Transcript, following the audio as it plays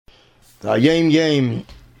The Hayom Yom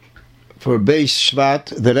for Beis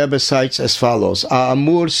Shvat, the Rebbe cites as follows: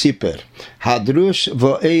 Amur Siper, Hadrush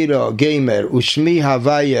Vo'era Gamer, Ushmi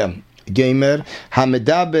Havaya Gamer,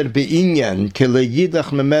 Hamedaber Be'inyan, Kele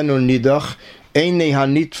Yidach Memenu Nidach, Eine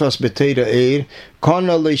Hanitfas Beteira Eir,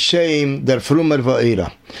 Kona Le'Shem der Frumer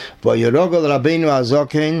Vo'era. Vo'yerogel Rabbeinu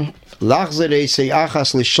Azoken, Lachzer Eisei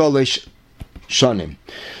Achas L'Sholish Shonim.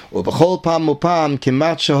 Ubechol Pam Upam,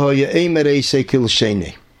 Kemat Shahoye Eimer Eisei Kil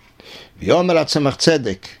Shene. V'yomer Atzemach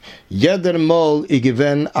Tzedek, jeder Mol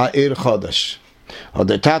igewen a Chodesh. Hat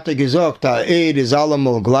der Tate gesagt, a ist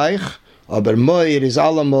allemal gleich, aber Moir ist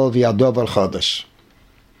allemal wie a Dover Chodesh.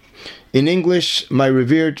 In English, my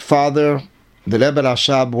revered father, the Rebbe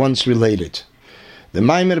Rashab, once related, the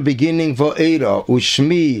Maimer beginning Vo'era,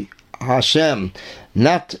 Ushmi Hashem,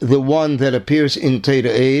 not the one that appears in Teira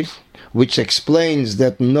Eir, which explains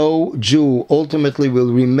that no Jew ultimately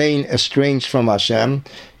will remain estranged from Hashem,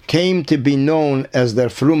 came to be known as their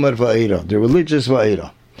Frumer Va'era, the religious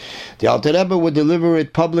Va'era. The Alter Rebbe would deliver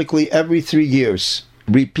it publicly every 3 years,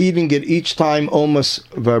 repeating it each time almost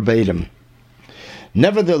verbatim.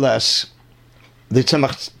 Nevertheless, the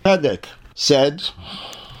Tzemach Tzedek said,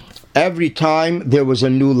 every time there was a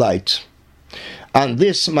new light. On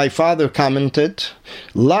this, my father commented,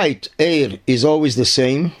 light, Eir, is always the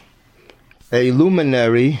same. A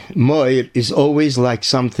luminary, Moir, is always like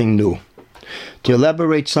something new. To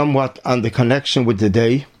elaborate somewhat on the connection with the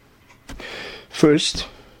day, first,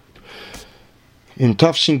 in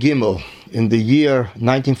Tafshin Gimel, in the year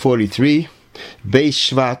 1943, Beis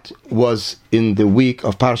Shvat was in the week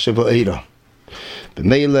of Parsha Vo'era.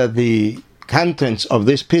 B'meila, the contents of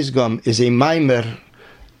this Pisgam is a Maimer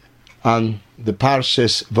on the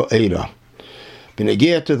Parshas Vo'era.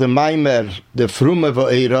 B'negia to the Maimer, the Frume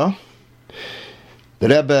Vo'era, the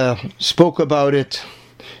Rebbe spoke about it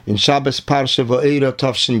in Shabbos Parsha Vo'era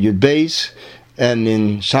Tafshin Yud Beis, and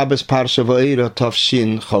in Shabbos Parsha Vo'era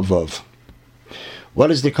Tafshin Chavav. What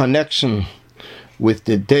is the connection with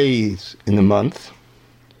the days in the month?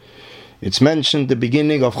 It's mentioned the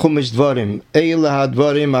beginning of Chumash Dvarim. Eila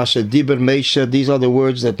HaDvarim Asher Diber Meisha. These are the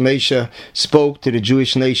words that Meisha spoke to the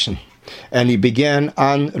Jewish nation. And he began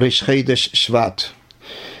on Rish Chodesh Shvat.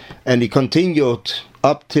 And he continued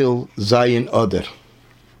up till Zayin Oder.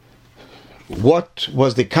 What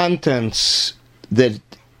was the contents that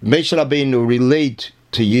Moshe Rabbeinu relayed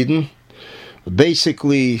to Yidden?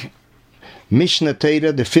 Basically, Mishnah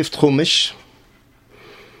Torah, the 5th Chumash,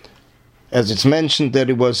 as it's mentioned that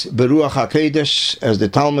it was Beruach HaKodesh, as the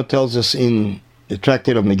Talmud tells us in the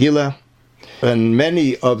Tractate of Megillah, and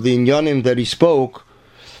many of the inyanim that he spoke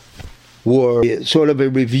were sort of a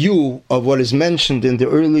review of what is mentioned in the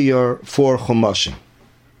earlier 4 Chumashim.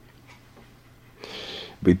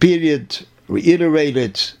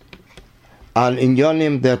 Reiterated on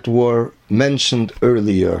inyanim that were mentioned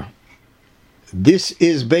earlier. This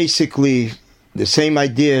is basically the same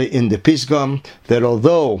idea in the Pisgam, that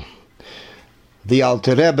although the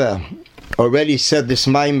Alter Rebbe already said this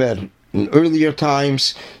Maimer in earlier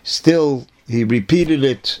times, still he repeated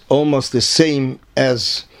it almost the same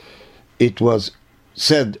as it was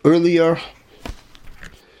said earlier,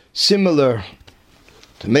 similar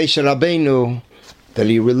to Moshe Rabbeinu, that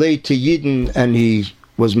he relayed to Yidden and he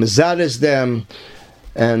was mezares them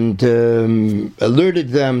and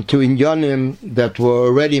alerted them to inyanim that were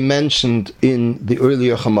already mentioned in the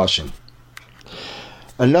earlier Chamashim.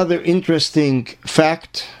 Another interesting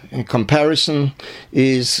fact in comparison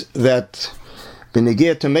is that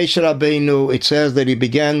b'negea to Moshe Rabbeinu, it says that he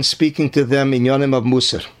began speaking to them inyanim of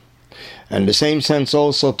Musar. And in the same sense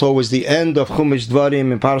also towards the end of Chumash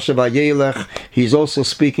Dvarim in Parsha Vayelech, he's also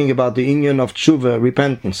speaking about the inyan of tshuva,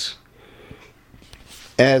 repentance.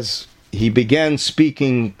 As he began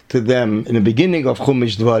speaking to them in the beginning of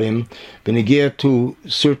Chumash Dvarim, b'negea to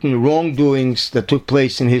certain wrongdoings that took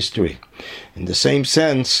place in history. In the same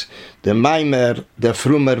sense, the Maimer, the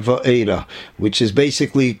Frumer Vo'era, which is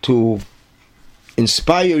basically to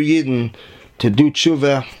inspire Yidden to do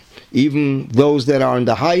tshuva. Even those that are on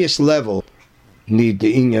the highest level need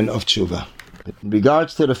the inyan of tshuva. In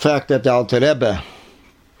regards to the fact that the Alter Rebbe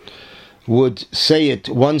would say it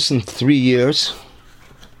once in 3 years,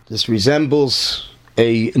 this resembles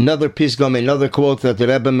another Pisgam, another quote that the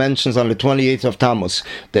Rebbe mentions on the 28th of Tammuz,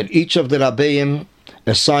 that each of the Rabbeim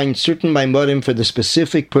assigned certain Maimorim for the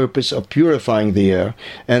specific purpose of purifying the air,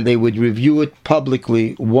 and they would review it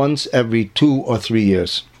publicly once every 2 or 3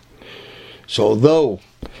 years. So although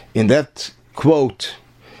in that quote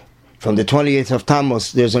from the 28th of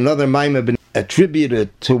Tammuz, there's another Maimer attributed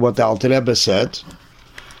to what the Alter Rebbe said,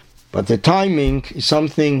 but the timing is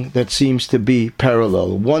something that seems to be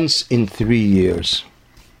parallel, once in 3 years.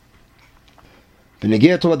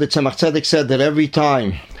 B'negea to what the Tzemach Tzedek said, that every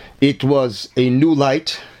time it was a new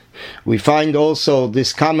light. We find also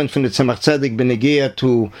this comment from the Tzemach Tzedek b'negea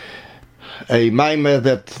to a maimer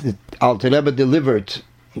that the Alter Rebbe delivered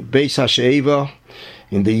Beis HaShe'eva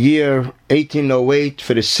in the year 1808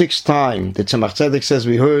 for the 6th time. The Tzemach Tzedek says,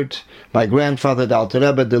 we heard my grandfather, the Alter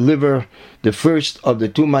Rebbe, deliver the first of the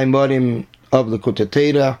 2 Maimorim of the Likutei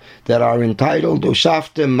Torah that are entitled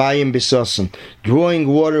Ushafte Mayim B'Sosen, drawing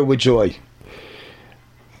water with joy.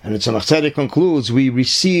 And the Tzemach Tzedek concludes, we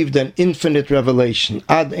received an infinite revelation,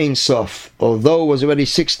 Ad Ein Sof, although it was already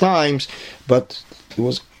 6 times, but it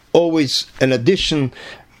was always an addition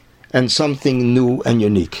and something new and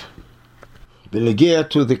unique. B'negea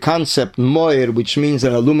to the concept Moir, which means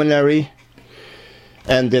an luminary,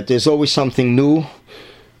 and that there's always something new.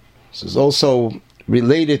 This is also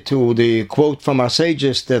related to the quote from our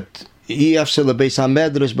sages that it's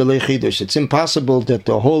impossible that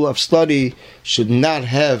the whole of study should not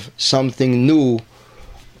have something new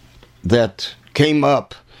that came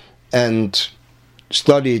up and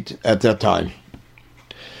studied at that time.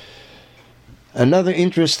 Another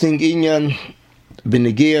interesting inyan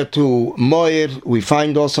b'negea to Moir, we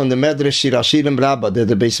find also in the Medrash Shir Hashirim Rabbah that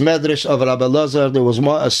the Beis Medrash of Rabbi Lazar, there was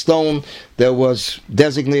a stone that was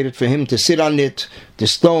designated for him to sit on it. The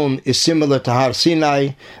stone is similar to Har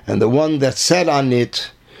Sinai, and the one that sat on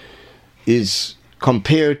it is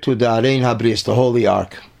compared to the Arein Habris, the Holy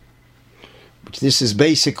Ark. This is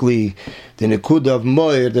basically the Nekuda of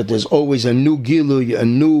Moir, that there's always a new Gilui, a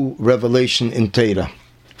new revelation in Torah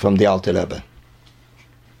from the Alter Rebbe.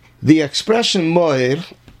 The expression Moir,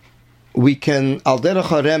 we can, al derech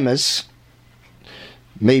haremes,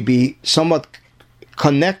 may be somewhat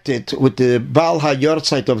connected with the Baal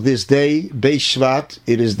HaYortzeit of this day, Beis Shvat.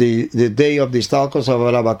 It is the day of the Istalkos of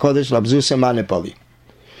Rabbi Kodesh, Rab Zuse Manepoli.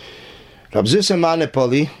 Rab Zuse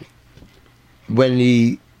Manepoli, when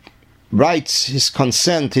he writes his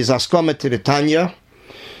consent, his askomet to the Tanya,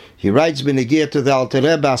 he writes b'negea to the Alter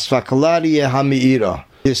Rebbe, Asfaklarie HaMeira,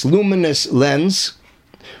 this luminous lens,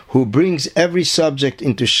 who brings every subject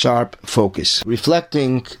into sharp focus,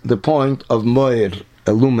 reflecting the point of Moir,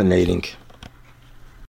 illuminating.